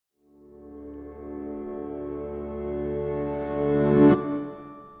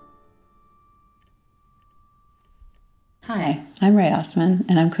I'm Rae Ostman,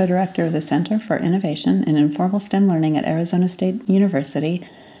 and I'm co-director of the Center for Innovation in Informal STEM Learning at Arizona State University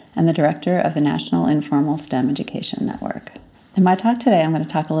and the director of the National Informal STEM Education Network. In my talk today, I'm going to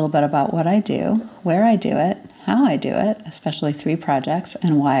talk a little bit about what I do, where I do it, how I do it, especially 3 projects,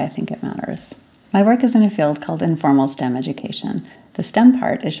 and why I think it matters. My work is in a field called Informal STEM Education. The STEM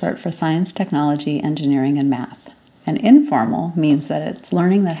part is short for science, technology, engineering, and math. And informal means that it's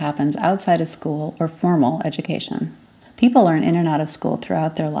learning that happens outside of school or formal education. People learn in and out of school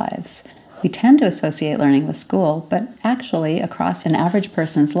throughout their lives. We tend to associate learning with school, but actually, across an average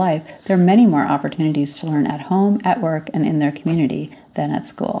person's life, there are many more opportunities to learn at home, at work, and in their community than at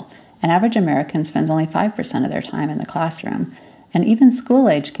school. An average American spends only 5% of their time in the classroom, and even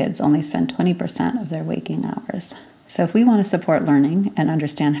school-age kids only spend 20% of their waking hours. So if we want to support learning and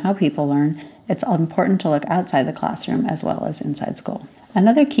understand how people learn, it's important to look outside the classroom as well as inside school.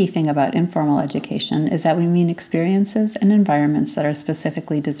 Another key thing about informal education is that we mean experiences and environments that are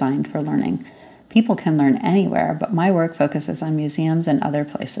specifically designed for learning. People can learn anywhere, but my work focuses on museums and other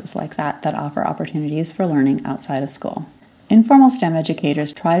places like that offer opportunities for learning outside of school. Informal STEM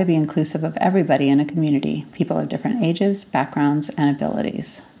educators try to be inclusive of everybody in a community, people of different ages, backgrounds, and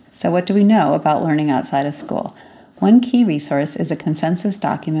abilities. So what do we know about learning outside of school? One key resource is a consensus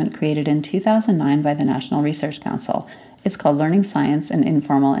document created in 2009 by the National Research Council. It's called Learning Science in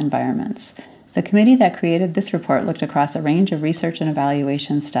Informal Environments. The committee that created this report looked across a range of research and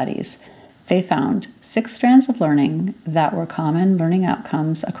evaluation studies. They found 6 strands of learning that were common learning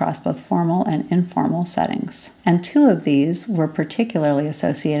outcomes across both formal and informal settings. And 2 of these were particularly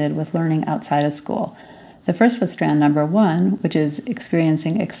associated with learning outside of school. The first was strand number 1, which is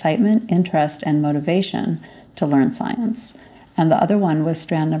experiencing excitement, interest, and motivation to learn science. And the other one was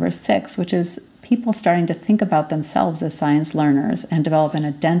strand number 6, which is people starting to think about themselves as science learners and develop an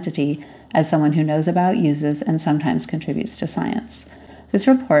identity as someone who knows about, uses, and sometimes contributes to science. This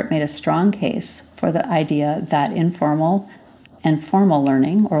report made a strong case for the idea that informal and formal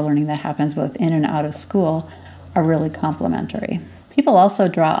learning, or learning that happens both in and out of school, are really complementary. People also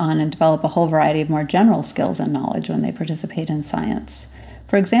draw on and develop a whole variety of more general skills and knowledge when they participate in science.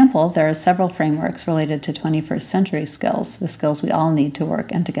 For example, there are several frameworks related to 21st century skills, the skills we all need to work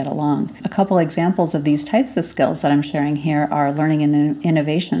and to get along. A couple examples of these types of skills that I'm sharing here are learning and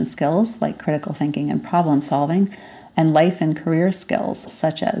innovation skills, like critical thinking and problem solving, and life and career skills,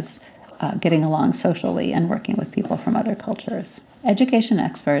 such as getting along socially and working with people from other cultures. Education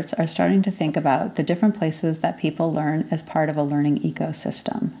experts are starting to think about the different places that people learn as part of a learning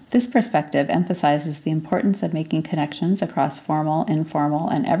ecosystem. This perspective emphasizes the importance of making connections across formal, informal,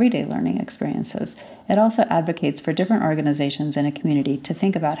 and everyday learning experiences. It also advocates for different organizations in a community to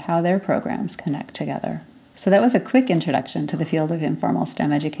think about how their programs connect together. So that was a quick introduction to the field of informal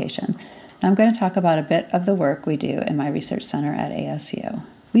STEM education. Now I'm going to talk about a bit of the work we do in my research center at ASU.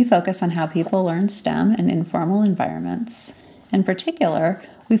 We focus on how people learn STEM in informal environments. In particular,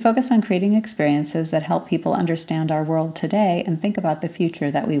 we focus on creating experiences that help people understand our world today and think about the future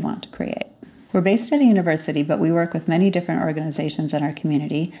that we want to create. We're based at a university, but we work with many different organizations in our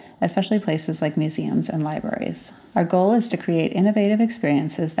community, especially places like museums and libraries. Our goal is to create innovative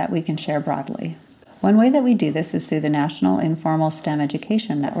experiences that we can share broadly. One way that we do this is through the National Informal STEM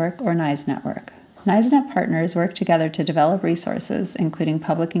Education Network, or NISE Network. NISENet partners work together to develop resources, including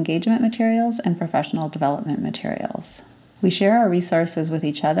public engagement materials and professional development materials. We share our resources with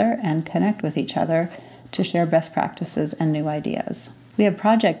each other and connect with each other to share best practices and new ideas. We have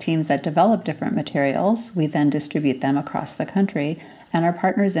project teams that develop different materials. We then distribute them across the country, and our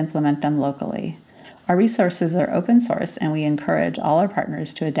partners implement them locally. Our resources are open source, and we encourage all our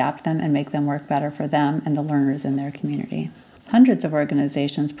partners to adapt them and make them work better for them and the learners in their community. Hundreds of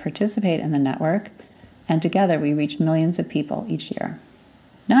organizations participate in the network, and together we reach millions of people each year.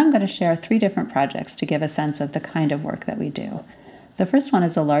 Now I'm going to share 3 different projects to give a sense of the kind of work that we do. The first one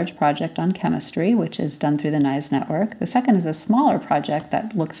is a large project on chemistry, which is done through the NISE network. The second is a smaller project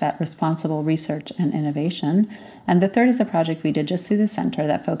that looks at responsible research and innovation. And the third is a project we did just through the center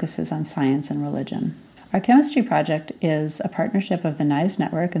that focuses on science and religion. Our chemistry project is a partnership of the NISE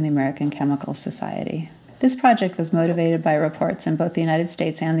network and the American Chemical Society. This project was motivated by reports in both the United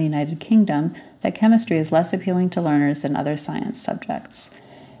States and the United Kingdom that chemistry is less appealing to learners than other science subjects.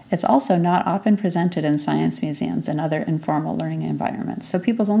 It's also not often presented in science museums and other informal learning environments, so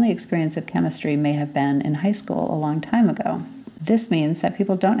people's only experience of chemistry may have been in high school a long time ago. This means that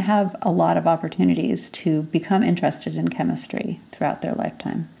people don't have a lot of opportunities to become interested in chemistry throughout their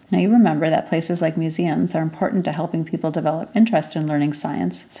lifetime. Now you remember that places like museums are important to helping people develop interest in learning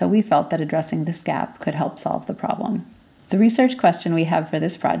science, so we felt that addressing this gap could help solve the problem. The research question we have for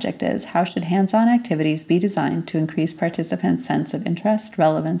this project is, how should hands-on activities be designed to increase participants' sense of interest,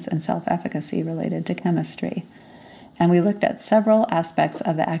 relevance, and self-efficacy related to chemistry? And we looked at several aspects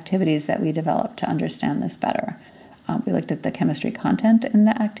of the activities that we developed to understand this better. We looked at the chemistry content in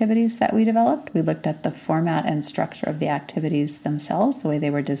the activities that we developed. We looked at the format and structure of the activities themselves, the way they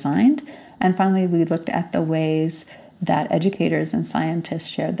were designed. And finally, we looked at the ways that educators and scientists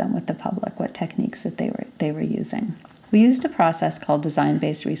shared them with the public, what techniques that they were using. We used a process called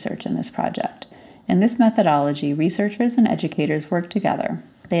design-based research in this project. In this methodology, researchers and educators work together.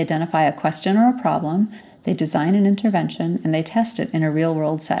 They identify a question or a problem, they design an intervention, and they test it in a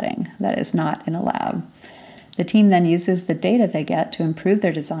real-world setting that is not in a lab. The team then uses the data they get to improve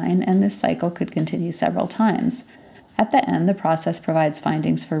their design, and this cycle could continue several times. At the end, the process provides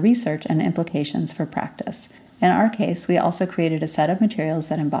findings for research and implications for practice. In our case, we also created a set of materials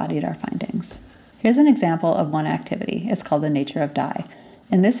that embodied our findings. Here's an example of one activity. It's called the nature of dye.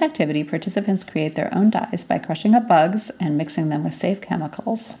 In this activity, participants create their own dyes by crushing up bugs and mixing them with safe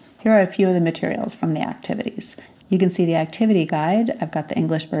chemicals. Here are a few of the materials from the activities. You can see the activity guide. I've got the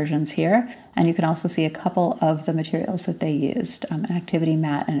English versions here, and you can also see a couple of the materials that they used, an activity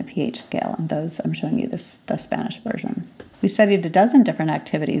mat and a pH scale, and those I'm showing you the Spanish version. We studied a dozen different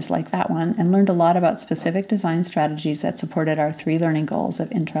activities like that one and learned a lot about specific design strategies that supported our 3 learning goals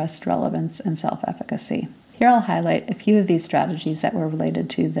of interest, relevance, and self-efficacy. Here I'll highlight a few of these strategies that were related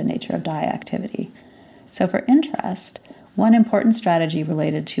to the nature of dye activity. So for interest, one important strategy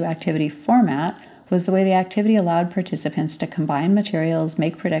related to activity format was the way the activity allowed participants to combine materials,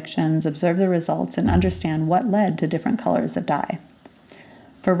 make predictions, observe the results, and understand what led to different colors of dye.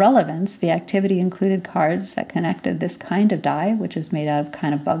 For relevance, the activity included cards that connected this kind of dye, which is made out of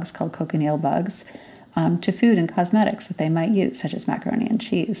kind of bugs called cochineal bugs, to food and cosmetics that they might use, such as macaroni and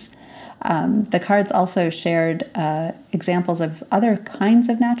cheese. The cards also shared examples of other kinds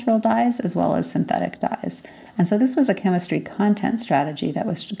of natural dyes as well as synthetic dyes. And so this was a chemistry content strategy that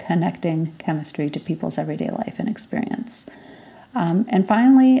was connecting chemistry to people's everyday life and experience. And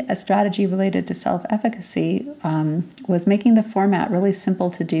finally, a strategy related to self-efficacy was making the format really simple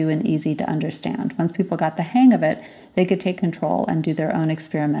to do and easy to understand. Once people got the hang of it, they could take control and do their own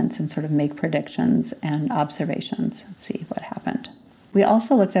experiments and sort of make predictions and observations and see what happened. We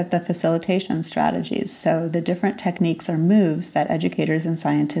also looked at the facilitation strategies, so the different techniques or moves that educators and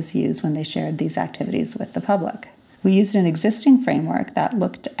scientists use when they shared these activities with the public. We used an existing framework that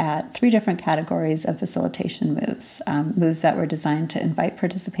looked at 3 different categories of facilitation moves. Moves that were designed to invite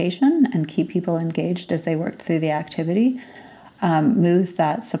participation and keep people engaged as they worked through the activity. Moves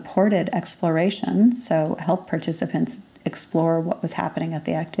that supported exploration, so helped participants explore what was happening at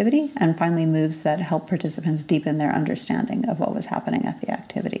the activity. And finally, moves that helped participants deepen their understanding of what was happening at the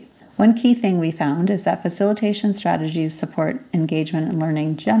activity. One key thing we found is that facilitation strategies support engagement and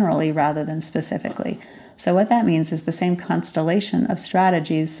learning generally rather than specifically. So what that means is the same constellation of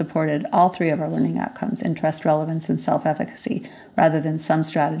strategies supported all 3 of our learning outcomes, interest, relevance, and self-efficacy, rather than some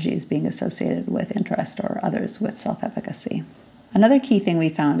strategies being associated with interest or others with self-efficacy. Another key thing we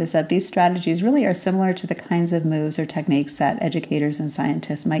found is that these strategies really are similar to the kinds of moves or techniques that educators and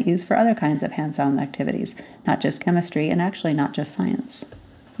scientists might use for other kinds of hands-on activities, not just chemistry and actually not just science.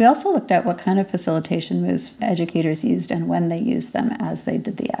 We also looked at what kind of facilitation moves educators used and when they used them as they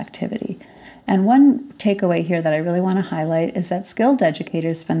did the activity. And one takeaway here that I really want to highlight is that skilled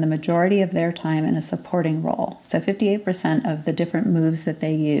educators spend the majority of their time in a supporting role. So 58% of the different moves that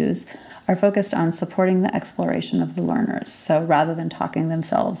they use are focused on supporting the exploration of the learners. So rather than talking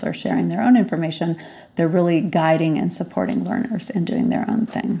themselves or sharing their own information, they're really guiding and supporting learners in doing their own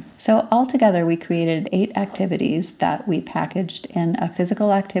thing. So altogether, we created 8 activities that we packaged in a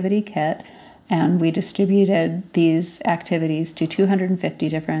physical activity kit, and we distributed these activities to 250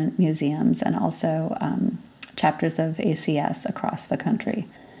 different museums and also chapters of ACS across the country.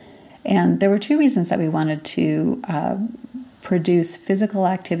 And there were 2 reasons that we wanted to produce physical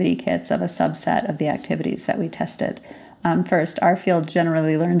activity kits of a subset of the activities that we tested. First, our field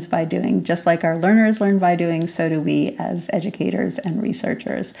generally learns by doing. Just like our learners learn by doing, so do we as educators and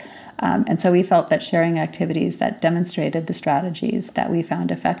researchers. And so we felt that sharing activities that demonstrated the strategies that we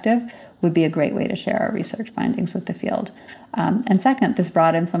found effective would be a great way to share our research findings with the field. And second, this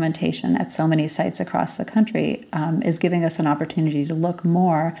broad implementation at so many sites across the country is giving us an opportunity to look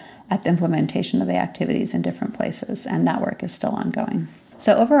more at the implementation of the activities in different places, and that work is still ongoing.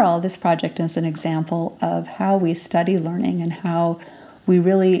 So overall, this project is an example of how we study learning and how we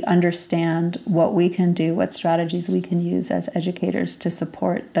really understand what we can do, what strategies we can use as educators to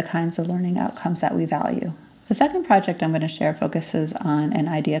support the kinds of learning outcomes that we value. The second project I'm going to share focuses on an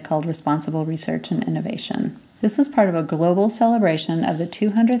idea called responsible research and innovation. This was part of a global celebration of the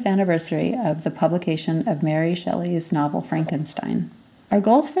 200th anniversary of the publication of Mary Shelley's novel Frankenstein. Our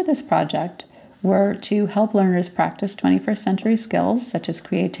goals for this project were to help learners practice 21st century skills such as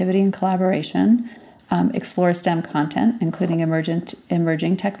creativity and collaboration, explore STEM content, including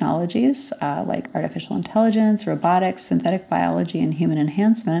emerging technologies like artificial intelligence, robotics, synthetic biology, and human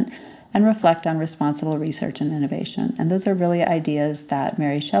enhancement, and reflect on responsible research and innovation. And those are really ideas that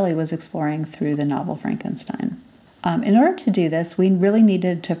Mary Shelley was exploring through the novel Frankenstein. In order to do this, we really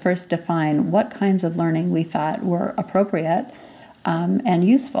needed to first define what kinds of learning we thought were appropriate and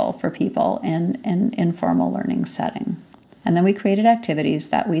useful for people in an informal learning setting. And then we created activities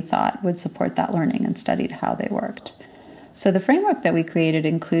that we thought would support that learning and studied how they worked. So the framework that we created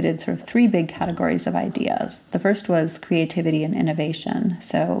included sort of three big categories of ideas. The first was creativity and innovation,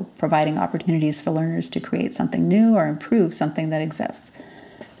 so providing opportunities for learners to create something new or improve something that exists.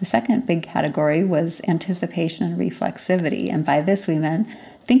 The second big category was anticipation and reflexivity, and by this we meant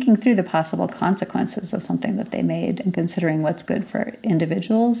thinking through the possible consequences of something that they made and considering what's good for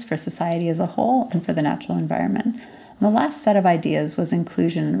individuals, for society as a whole, and for the natural environment. And the last set of ideas was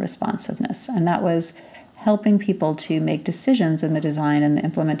inclusion and responsiveness, and that was helping people to make decisions in the design and the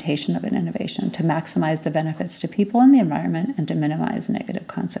implementation of an innovation to maximize the benefits to people and the environment and to minimize negative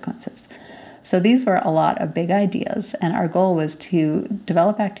consequences. So these were a lot of big ideas, and our goal was to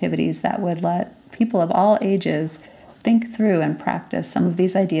develop activities that would let people of all ages think through and practice some of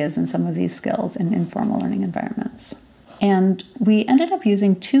these ideas and some of these skills in informal learning environments. And we ended up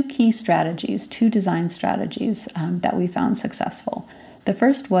using two key strategies, two design strategies that we found successful. The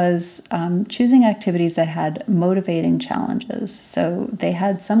first was choosing activities that had motivating challenges. So they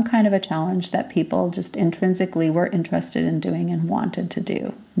had some kind of a challenge that people just intrinsically were interested in doing and wanted to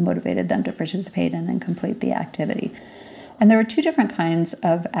do, motivated them to participate in and complete the activity. And there were two different kinds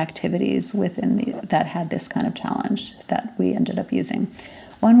of activities that had this kind of challenge that we ended up using.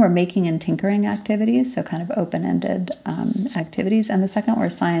 One were making and tinkering activities, so kind of open-ended activities, and the second were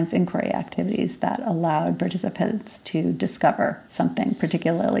science inquiry activities that allowed participants to discover something,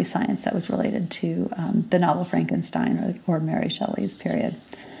 particularly science that was related to the novel Frankenstein or Mary Shelley's period.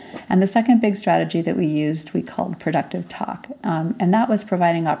 And the second big strategy that we used, we called productive talk, and that was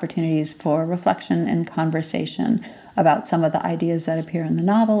providing opportunities for reflection and conversation about some of the ideas that appear in the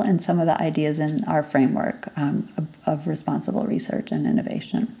novel and some of the ideas in our framework of responsible research and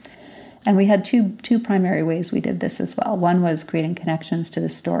innovation. And we had two primary ways we did this as well. One was creating connections to the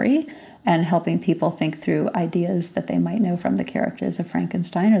story and helping people think through ideas that they might know from the characters of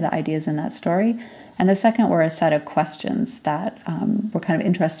Frankenstein or the ideas in that story. And the second were a set of questions that were kind of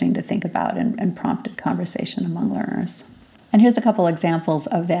interesting to think about and prompted conversation among learners. And here's a couple examples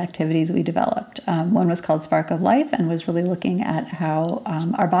of the activities we developed. One was called Spark of Life and was really looking at how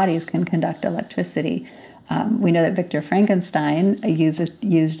our bodies can conduct electricity. We know that Victor Frankenstein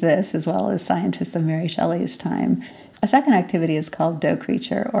used this as well as scientists of Mary Shelley's time. A second activity is called Dough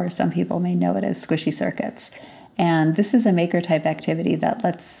Creature, or some people may know it as squishy circuits. And this is a maker-type activity that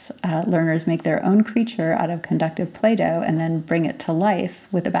lets learners make their own creature out of conductive Play-Doh and then bring it to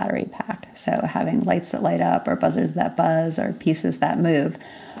life with a battery pack. So having lights that light up or buzzers that buzz or pieces that move.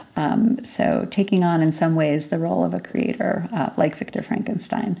 So taking on in some ways the role of a creator like Victor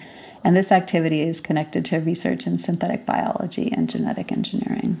Frankenstein. And this activity is connected to research in synthetic biology and genetic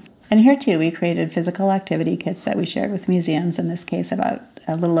engineering. And here too, we created physical activity kits that we shared with museums, in this case about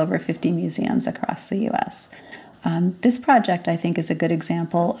a little over 50 museums across the U.S. This project, I think, is a good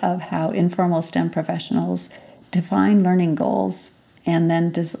example of how informal STEM professionals define learning goals and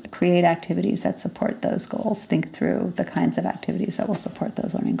then create activities that support those goals, think through the kinds of activities that will support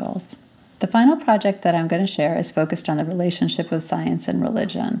those learning goals. The final project that I'm going to share is focused on the relationship of science and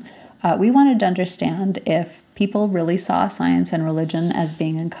religion. We wanted to understand if people really saw science and religion as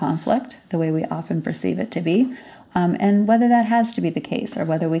being in conflict, the way we often perceive it to be, and whether that has to be the case or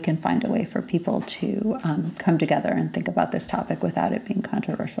whether we can find a way for people to come together and think about this topic without it being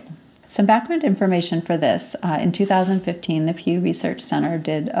controversial. Some background information for this. In 2015, the Pew Research Center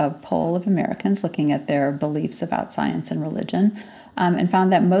did a poll of Americans looking at their beliefs about science and religion, and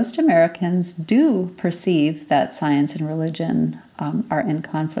found that most Americans do perceive that science and religion are in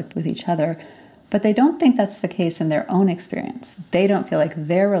conflict with each other, but they don't think that's the case in their own experience. They don't feel like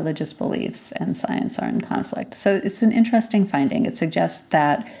their religious beliefs and science are in conflict. So it's an interesting finding. It suggests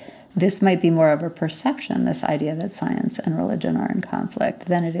that this might be more of a perception, this idea that science and religion are in conflict,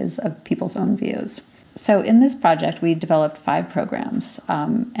 than it is of people's own views. So in this project, we developed 5 programs,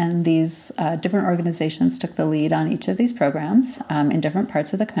 and these different organizations took the lead on each of these programs in different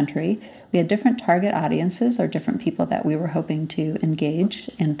parts of the country. We had different target audiences or different people that we were hoping to engage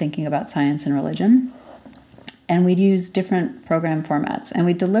in thinking about science and religion. And we'd use different program formats. And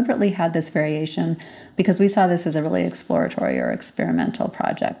we deliberately had this variation because we saw this as a really exploratory or experimental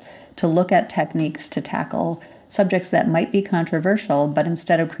project to look at techniques to tackle subjects that might be controversial, but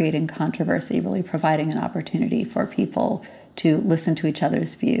instead of creating controversy, really providing an opportunity for people to listen to each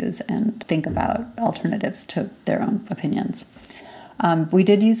other's views and think about alternatives to their own opinions. We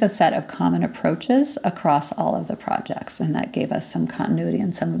did use a set of common approaches across all of the projects, and that gave us some continuity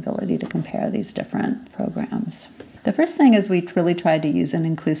and some ability to compare these different programs. The first thing is we really tried to use an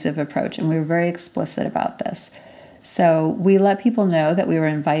inclusive approach, and we were very explicit about this. So we let people know that we were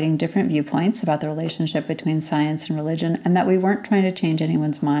inviting different viewpoints about the relationship between science and religion, and that we weren't trying to change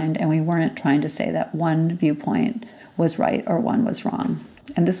anyone's mind, and we weren't trying to say that one viewpoint was right or one was wrong.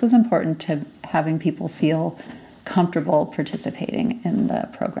 And this was important to having people feel comfortable participating in the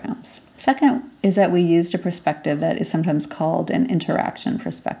programs. Second is that we used a perspective that is sometimes called an interaction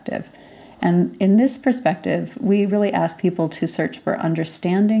perspective. And in this perspective, we really asked people to search for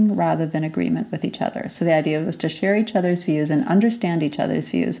understanding rather than agreement with each other. So the idea was to share each other's views and understand each other's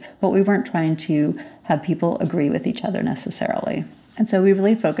views, but we weren't trying to have people agree with each other necessarily. And so we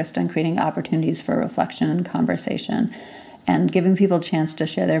really focused on creating opportunities for reflection and conversation, and giving people a chance to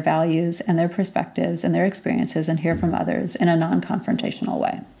share their values and their perspectives and their experiences and hear from others in a non-confrontational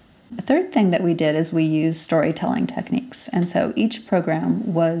way. The third thing that we did is we used storytelling techniques. And so each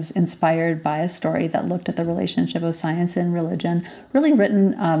program was inspired by a story that looked at the relationship of science and religion, really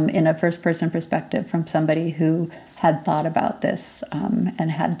written in a first-person perspective from somebody who had thought about this and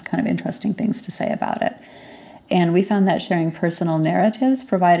had kind of interesting things to say about it. And we found that sharing personal narratives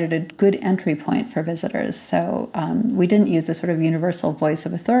provided a good entry point for visitors. So we didn't use the sort of universal voice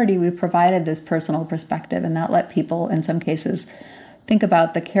of authority. We provided this personal perspective, and that let people, in some cases, think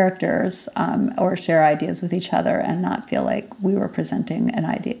about the characters or share ideas with each other and not feel like we were presenting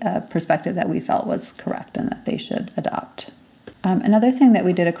a perspective that we felt was correct and that they should adopt. Another thing that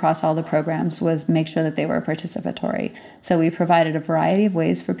we did across all the programs was make sure that they were participatory. So we provided a variety of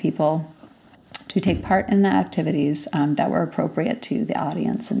ways for people to take part in the activities that were appropriate to the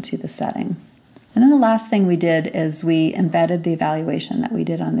audience and to the setting. And then the last thing we did is we embedded the evaluation that we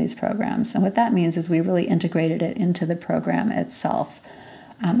did on these programs. And what that means is we really integrated it into the program itself.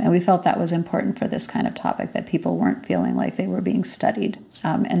 And we felt that was important for this kind of topic, that people weren't feeling like they were being studied.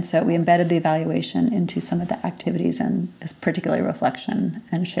 And so we embedded the evaluation into some of the activities, and particularly reflection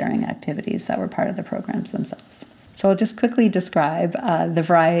and sharing activities that were part of the programs themselves. So I'll just quickly describe the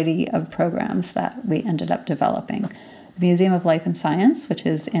variety of programs that we ended up developing. The Museum of Life and Science, which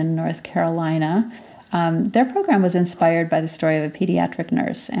is in North Carolina, their program was inspired by the story of a pediatric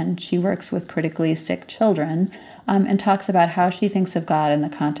nurse, and she works with critically sick children and talks about how she thinks of God in the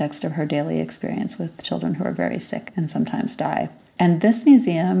context of her daily experience with children who are very sick and sometimes die. And this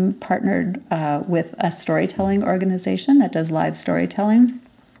museum partnered with a storytelling organization that does live storytelling,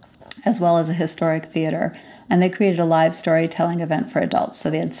 as well as a historic theater. And they created a live storytelling event for adults.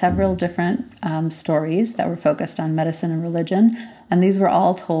 So they had several different stories that were focused on medicine and religion, and these were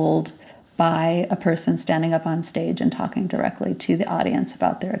all told by a person standing up on stage and talking directly to the audience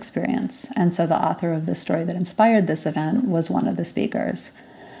about their experience. And so the author of the story that inspired this event was one of the speakers.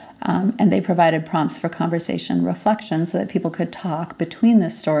 And they provided prompts for conversation reflection so that people could talk between the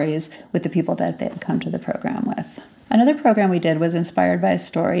stories with the people that they had come to the program with. Another program we did was inspired by a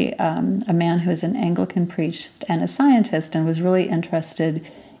story, a man who is an Anglican priest and a scientist and was really interested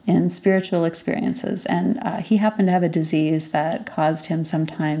in spiritual experiences. And he happened to have a disease that caused him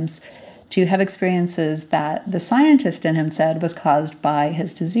sometimes to have experiences that the scientist in him said was caused by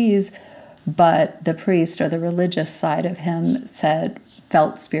his disease, but the priest or the religious side of him said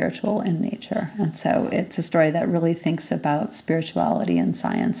felt spiritual in nature. And so it's a story that really thinks about spirituality and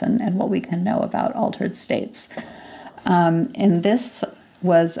science and what we can know about altered states. And this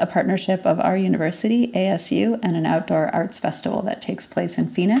was a partnership of our university, ASU, and an outdoor arts festival that takes place in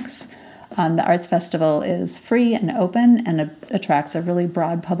Phoenix. The arts festival is free and open and attracts a really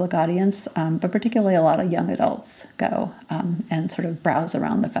broad public audience, but particularly a lot of young adults go and sort of browse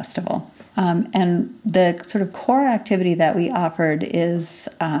around the festival. And the sort of core activity that we offered is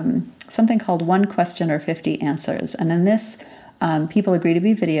something called One Question or 50 Answers. And in this, people agree to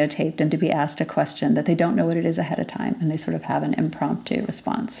be videotaped and to be asked a question that they don't know what it is ahead of time, and they sort of have an impromptu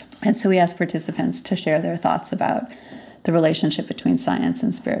response. And so we asked participants to share their thoughts about the relationship between science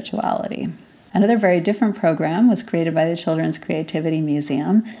and spirituality. Another very different program was created by the Children's Creativity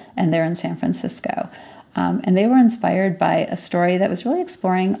Museum, and they're in San Francisco. And they were inspired by a story that was really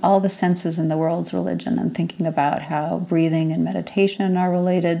exploring all the senses in the world's religion and thinking about how breathing and meditation are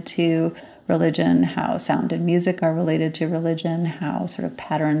related to religion, how sound and music are related to religion, how sort of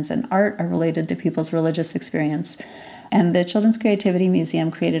patterns in art are related to people's religious experience. And the Children's Creativity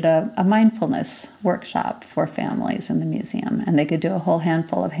Museum created a mindfulness workshop for families in the museum, and they could do a whole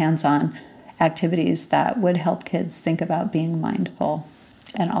handful of hands-on activities that would help kids think about being mindful,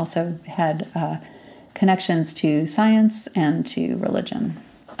 and also had connections to science and to religion.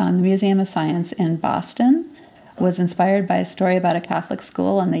 The Museum of Science in Boston was inspired by a story about a Catholic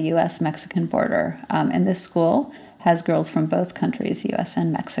school on the U.S.-Mexican border. And this school has girls from both countries, U.S.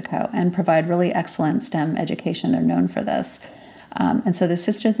 and Mexico, and provide really excellent STEM education. They're known for this. And so the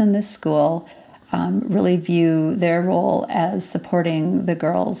sisters in this school really view their role as supporting the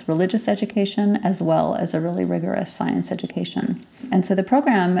girls' religious education as well as a really rigorous science education. And so the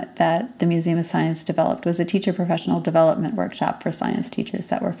program that the Museum of Science developed was a teacher professional development workshop for science teachers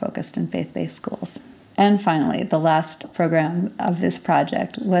that were focused in faith-based schools. And finally, the last program of this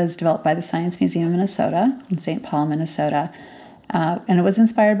project was developed by the Science Museum of Minnesota in St. Paul, Minnesota. And it was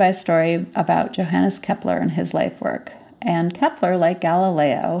inspired by a story about Johannes Kepler and his life work. And Kepler, like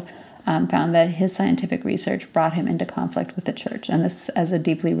Galileo, found that his scientific research brought him into conflict with the church. And this, as a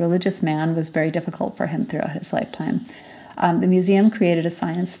deeply religious man, was very difficult for him throughout his lifetime. The museum created a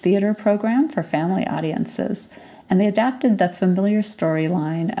science theater program for family audiences, and they adapted the familiar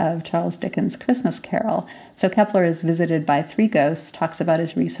storyline of Charles Dickens' Christmas Carol. So Kepler is visited by 3 ghosts, talks about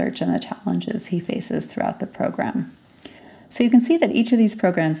his research and the challenges he faces throughout the program. So you can see that each of these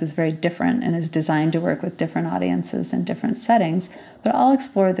programs is very different and is designed to work with different audiences in different settings, but all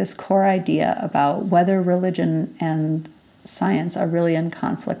explore this core idea about whether religion and science are really in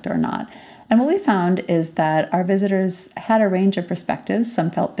conflict or not. And what we found is that our visitors had a range of perspectives. Some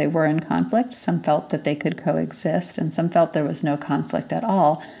felt they were in conflict, some felt that they could coexist, and some felt there was no conflict at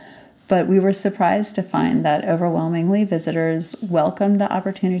all. But we were surprised to find that overwhelmingly visitors welcomed the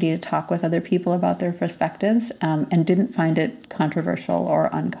opportunity to talk with other people about their perspectives and didn't find it controversial or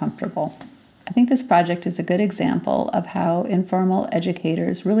uncomfortable. I think this project is a good example of how informal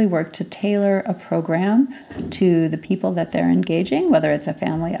educators really work to tailor a program to the people that they're engaging, whether it's a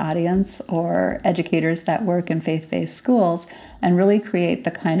family audience or educators that work in faith-based schools, and really create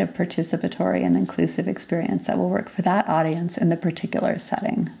the kind of participatory and inclusive experience that will work for that audience in the particular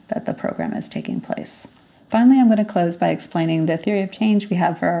setting that the program is taking place. Finally, I'm going to close by explaining the theory of change we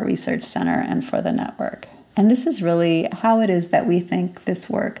have for our research center and for the network. And this is really how it is that we think this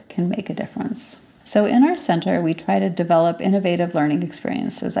work can make a difference. So in our center, we try to develop innovative learning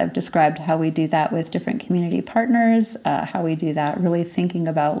experiences. I've described how we do that with different community partners, how we do that really thinking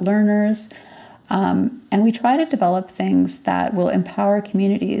about learners. And we try to develop things that will empower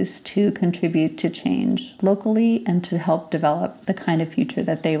communities to contribute to change locally and to help develop the kind of future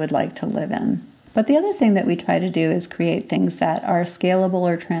that they would like to live in. But the other thing that we try to do is create things that are scalable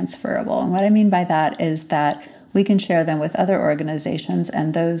or transferable. And what I mean by that is that we can share them with other organizations,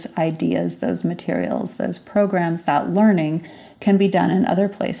 and those ideas, those materials, those programs, that learning can be done in other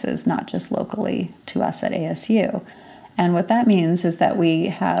places, not just locally to us at ASU. And what that means is that we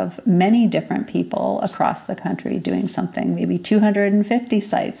have many different people across the country doing something, maybe 250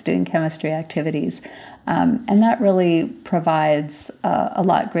 sites doing chemistry activities. And that really provides a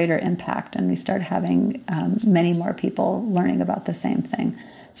lot greater impact, and we start having many more people learning about the same thing.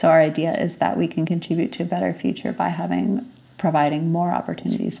 So our idea is that we can contribute to a better future by providing more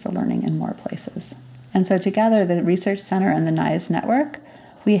opportunities for learning in more places. And so together, the Research Center and the NISE Network,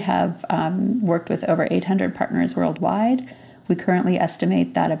 we have worked with over 800 partners worldwide. We currently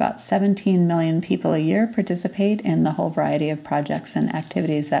estimate that about 17 million people a year participate in the whole variety of projects and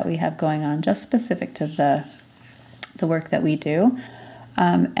activities that we have going on, just specific to the work that we do.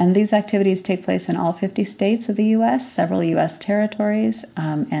 And these activities take place in all 50 states of the U.S., several U.S. territories,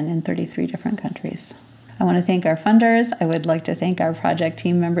 and in 33 different countries. I want to thank our funders. I would like to thank our project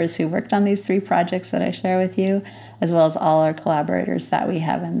team members who worked on these 3 projects that I share with you, as well as all our collaborators that we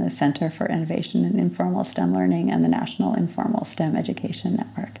have in the Center for Innovation in Informal STEM Learning and the National Informal STEM Education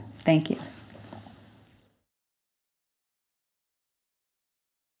Network. Thank you.